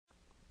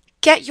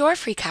Get your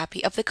free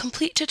copy of the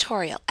complete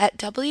tutorial at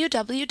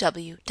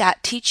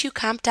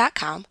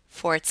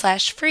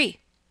www.teachucomp.com/free.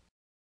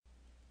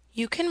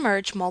 You can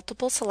merge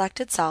multiple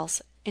selected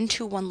cells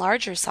into one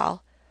larger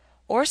cell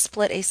or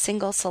split a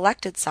single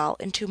selected cell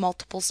into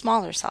multiple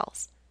smaller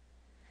cells.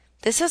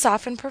 This is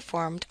often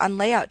performed on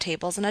layout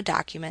tables in a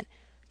document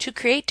to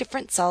create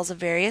different cells of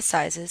various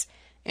sizes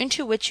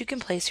into which you can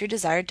place your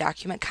desired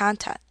document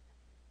content.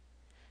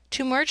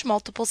 To merge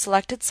multiple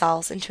selected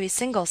cells into a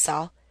single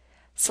cell,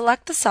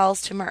 select the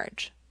cells to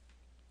merge.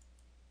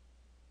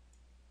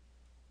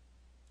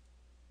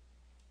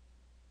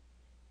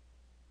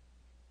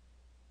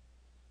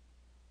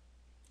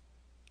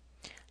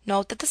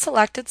 Note that the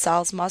selected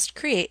cells must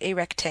create a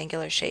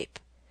rectangular shape.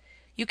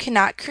 You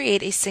cannot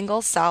create a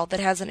single cell that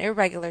has an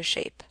irregular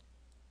shape.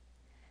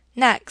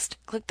 Next,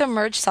 click the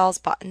Merge Cells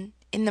button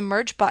in the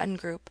Merge Button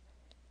group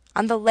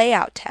on the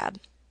Layout tab.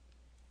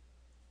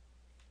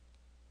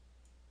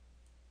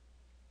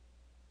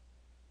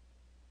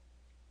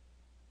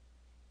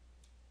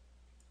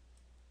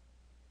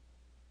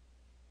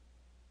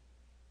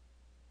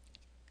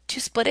 To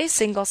split a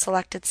single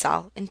selected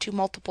cell into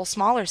multiple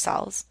smaller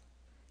cells,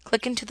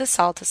 click into the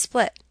cell to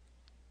split.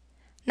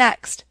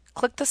 Next,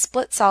 click the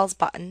Split Cells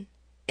button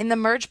in the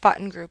Merge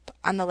Button group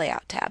on the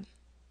Layout tab.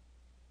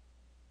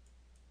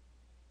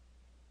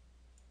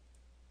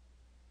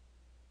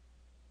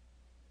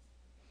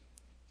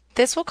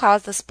 This will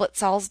cause the Split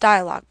Cells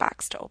dialog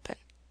box to open.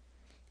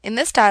 In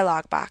this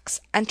dialog box,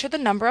 enter the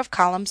number of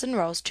columns and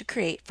rows to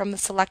create from the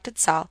selected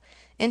cell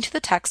into the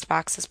text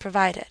boxes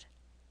provided.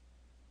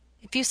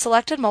 If you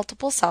selected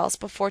multiple cells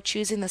before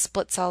choosing the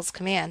Split Cells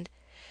command,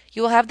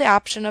 you will have the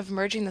option of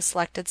merging the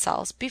selected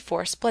cells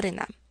before splitting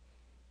them.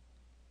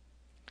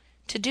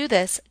 To do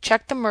this,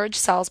 check the Merge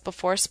Cells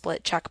Before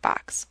Split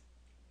checkbox.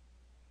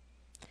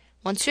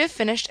 Once you have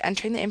finished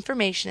entering the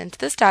information into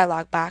this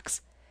dialog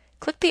box,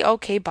 click the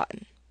OK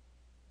button.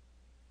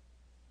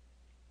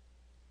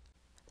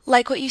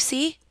 Like what you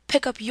see?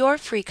 Pick up your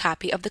free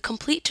copy of the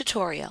complete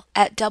tutorial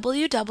at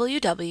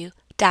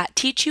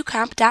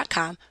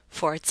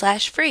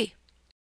www.teachucomp.com/free.